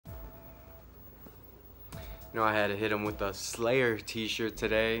You know, I had to hit him with a Slayer t-shirt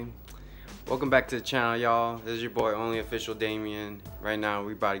today. Welcome back to the channel, y'all. This is your boy, Only Official Damien. Right now,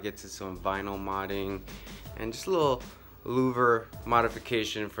 we about to get to some vinyl modding and just a little louver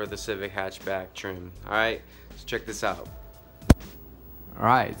modification for the Civic hatchback trim. Alright, let's check this out.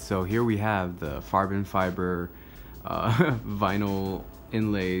 Alright, so here we have the carbon fiber vinyl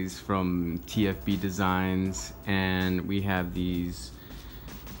inlays from TFB Designs, and we have these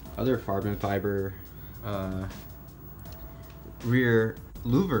other carbon fiber rear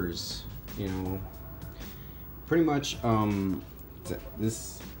louvers. You know, pretty much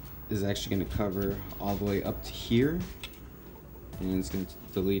this is actually going to cover all the way up to here, and it's going to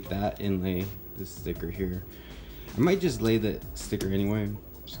delete that inlay, this sticker here. I might just lay the sticker anyway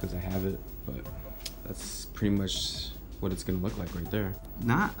just because I have it, but that's pretty much what it's going to look like right there.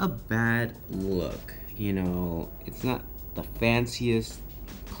 Not a bad look, you know. It's not the fanciest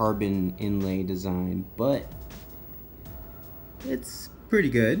carbon inlay design, but it's pretty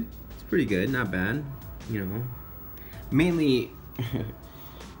good. It's pretty good, not bad, you know. Mainly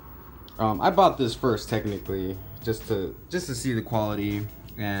I bought this first technically just to see the quality,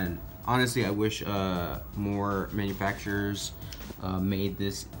 and honestly I wish more manufacturers made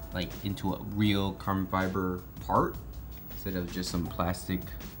this like into a real carbon fiber part instead of just some plastic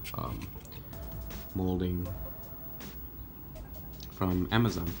molding from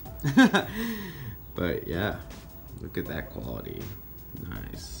Amazon. But yeah, look at that quality.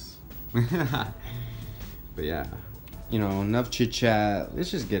 Nice. But yeah, you know, enough chit chat, let's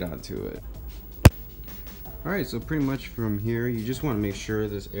just get onto it. Alright, so pretty much from here you just want to make sure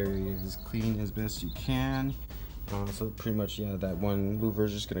this area is clean as best you can. So pretty much, yeah, that one louver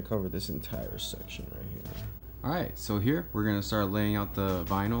is just going to cover this entire section right here. Alright, so here we're going to start laying out the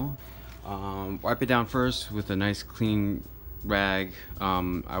vinyl. Wipe it down first with a nice clean rag.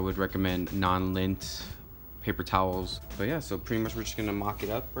 I would recommend non-lint paper towels. But yeah, so pretty much we're just gonna mock it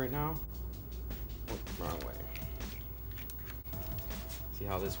up right now. Oh, wrong way. See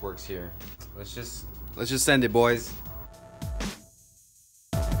how this works here. Let's just send it, boys.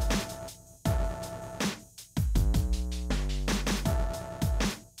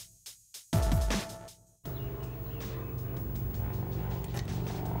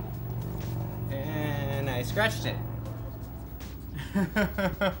 And I scratched it.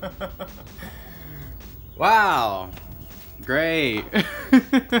 Wow, great.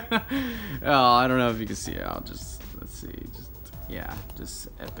 Oh, I don't know if you can see it. I'll just, let's see, just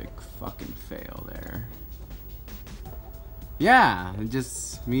epic fucking fail there. Yeah,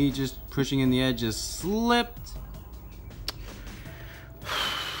 just me just pushing in the edge just slipped.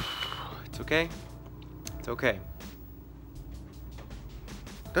 It's okay. It's okay.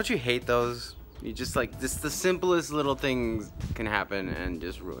 Don't you hate those? You just like, just the simplest little things can happen and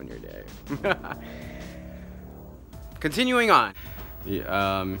just ruin your day. Continuing on. You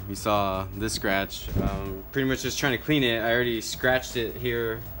saw this scratch. Pretty much just trying to clean it. I already scratched it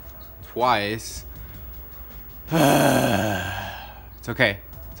here twice. It's okay.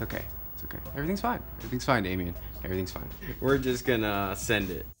 It's okay. It's okay. Everything's fine. Everything's fine, Damien. Everything's fine. We're just gonna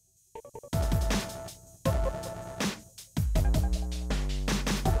send it.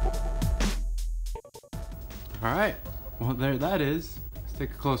 Alright, well there that is. Let's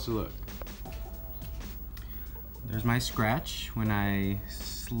take a closer look. There's my scratch when I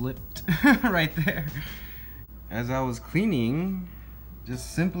slipped right there. As I was cleaning,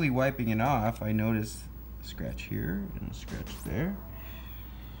 just simply wiping it off, I noticed a scratch here and a scratch there.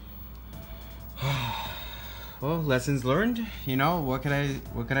 Well, lessons learned, you know, what could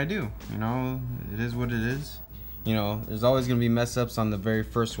I do? You know, it is what it is. You know, there's always gonna be mess ups on the very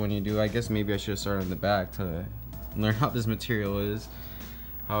first one you do. I guess maybe I should have started in the back to learn how this material is,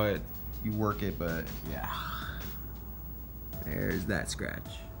 how you work it, but yeah. There's that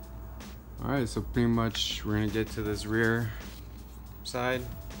scratch. Alright, so pretty much we're gonna get to this rear side.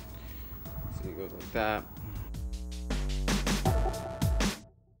 So it goes like that.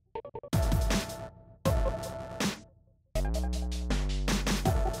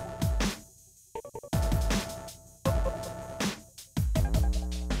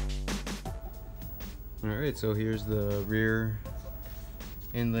 Alright, so here's the rear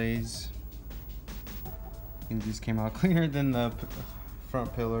inlays. I think these came out cleaner than the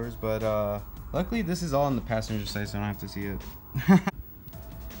front pillars, but luckily this is all on the passenger side, so I don't have to see it.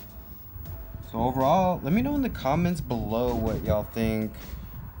 So overall, let me know in the comments below what y'all think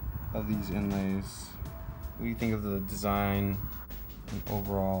of these inlays. What do you think of the design and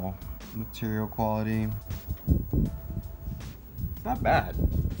overall material quality? It's not bad.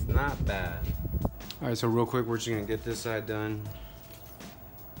 It's not bad. Alright, so real quick, we're just gonna get this side done.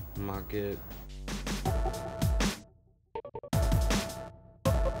 Mock it.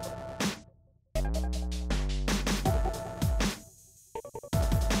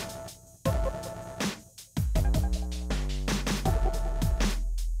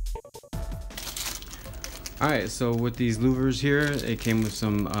 Alright, so with these louvers here, it came with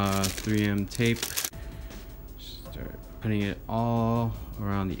some 3M tape. Start putting it all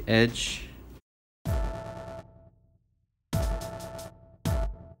around the edge.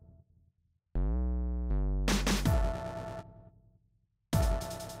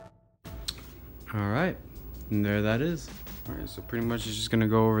 Alright, and there that is. Alright, so pretty much it's just gonna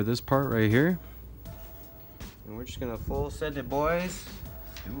go over this part right here. And we're just gonna full set it, boys.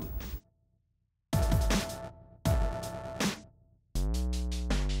 Let's do it.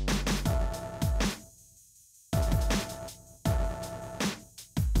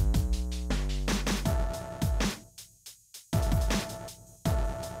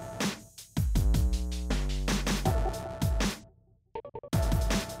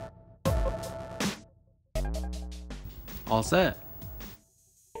 All set.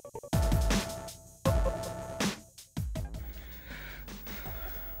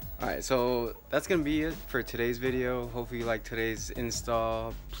 Alright, so that's gonna be it for today's video. Hopefully you like today's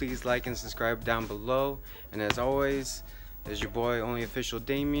install. Please like and subscribe down below. And as always, there's your boy, only official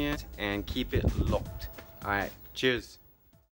Damien, and keep it locked. Alright, cheers.